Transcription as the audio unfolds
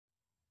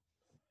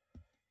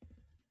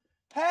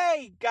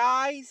Hey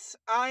guys,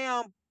 I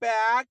am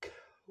back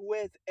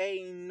with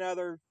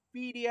another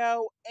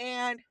video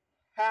and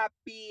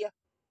happy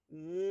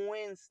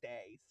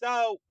Wednesday.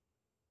 So,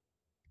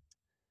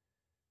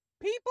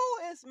 people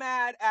is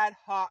mad at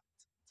Hot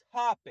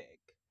Topic.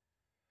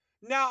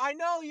 Now, I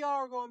know y'all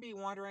are going to be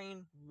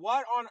wondering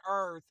what on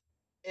earth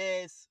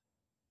is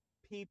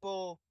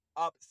people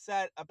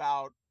upset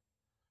about,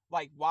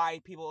 like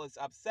why people is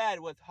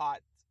upset with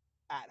Hot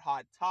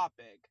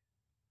Topic.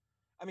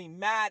 I mean,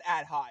 mad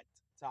at Hot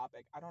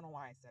Topic. I don't know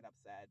why I said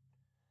upset.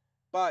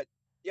 But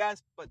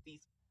yes, but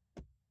these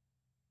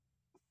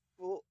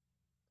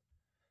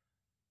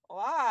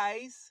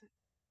lies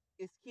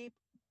is keep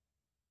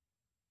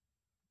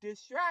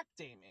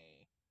distracting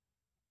me.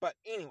 But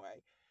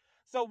anyway,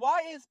 so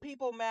why is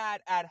people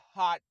mad at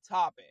Hot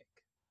Topic?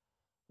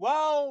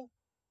 Well,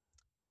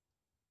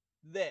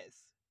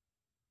 this.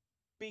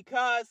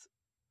 Because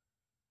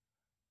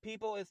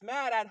people is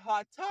mad at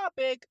Hot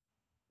Topic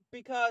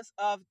because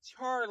of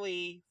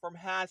Charlie from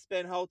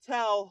Hazbin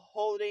Hotel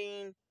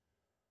holding,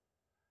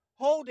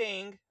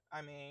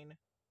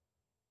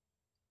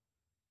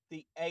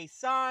 a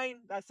sign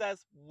that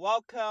says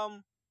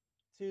welcome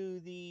to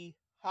the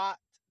Hot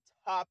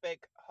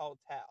Topic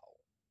Hotel.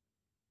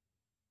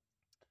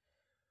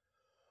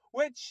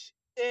 Which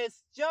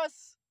is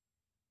just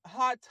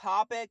Hot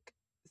Topic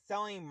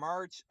selling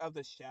merch of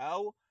the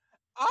show.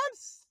 I'm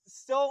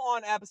still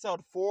on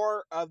episode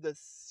 4 of the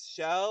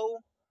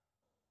show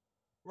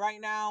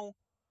right now.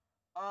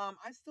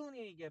 I still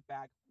need to get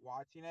back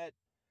watching it.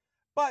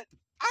 But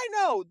I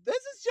know this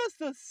is just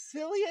the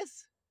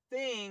silliest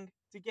thing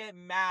to get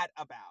mad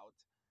about.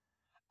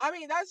 I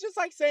mean, that's just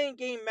like saying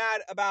getting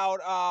mad about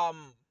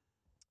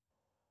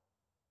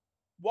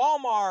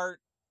Walmart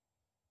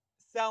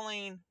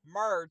selling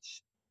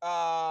merch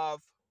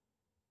of,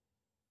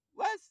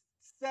 let's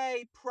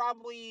say,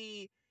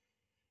 probably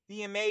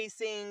the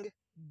Amazing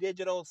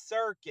Digital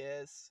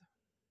Circus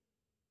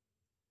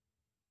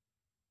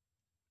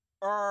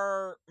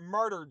or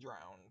murder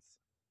drones.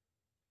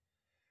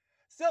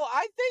 Still,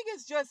 I think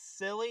it's just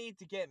silly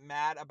to get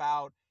mad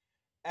about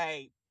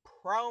a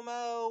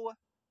promo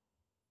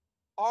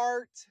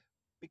art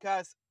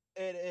because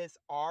it is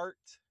art.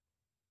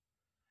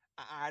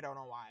 I don't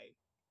know why.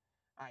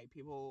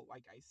 People,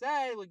 like I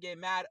said, would get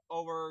mad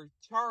over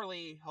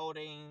Charlie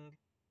holding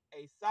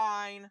a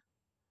sign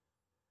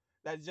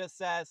that just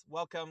says,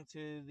 welcome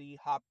to the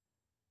Hot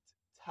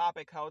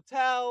Topic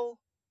Hotel.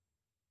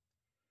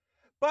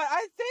 But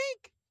I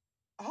think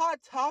Hot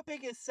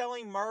Topic is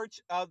selling merch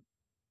of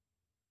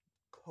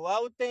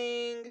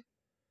clothing.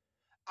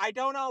 I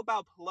don't know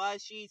about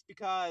plushies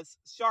because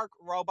Shark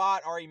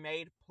Robot already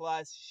made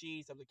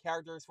plushies of the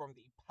characters from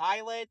the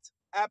pilot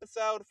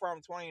episode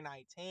from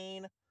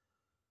 2019.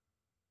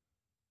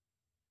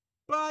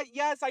 But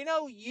yes, I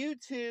know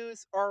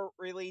U2s are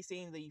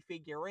releasing the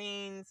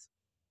figurines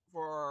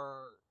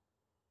for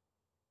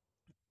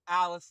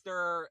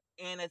Alistair,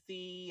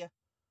 Anathy,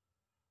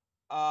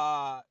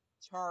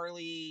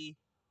 Charlie,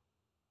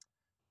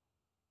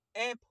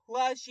 and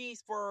plushies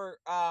for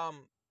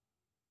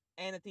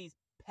Anathy's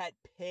pet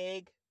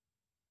pig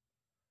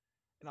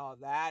and all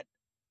that.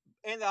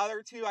 And the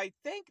other two, I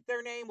think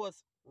their name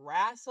was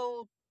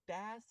Rassel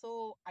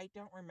Dazzle. I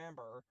don't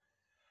remember.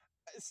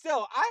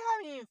 Still, I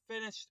haven't even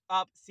finished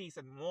up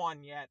season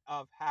 1 yet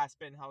of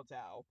Hazbin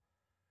Hotel.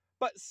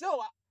 But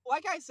still,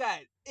 like I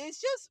said,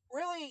 it's just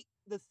really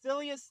the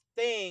silliest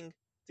thing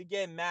to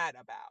get mad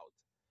about.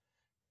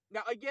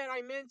 Now, again,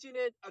 I mentioned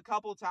it a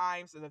couple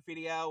times in the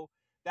video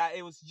that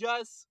it was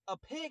just a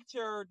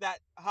picture that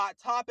Hot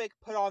Topic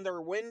put on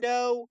their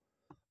window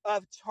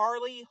of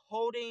Charlie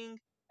holding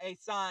a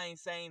sign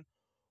saying,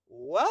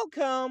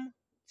 welcome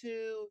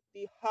to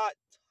the Hot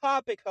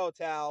Topic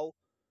Hotel.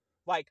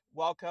 Like,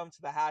 welcome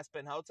to the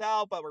Hazbin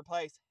Hotel, but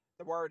replace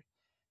the word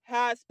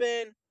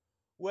Hazbin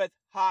with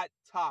Hot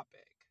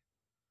Topic.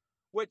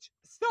 Which,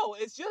 still,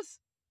 is just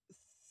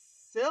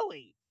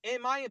silly,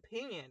 in my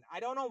opinion. I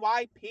don't know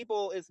why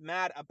people is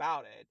mad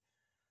about it.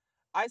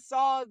 I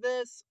saw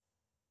this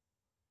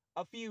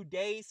a few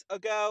days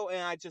ago,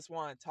 and I just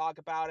want to talk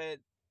about it.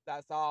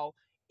 That's all.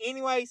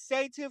 Anyway,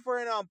 stay tuned for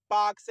an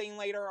unboxing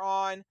later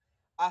on.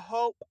 I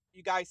hope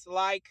you guys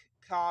like,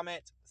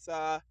 comment,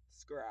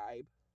 subscribe.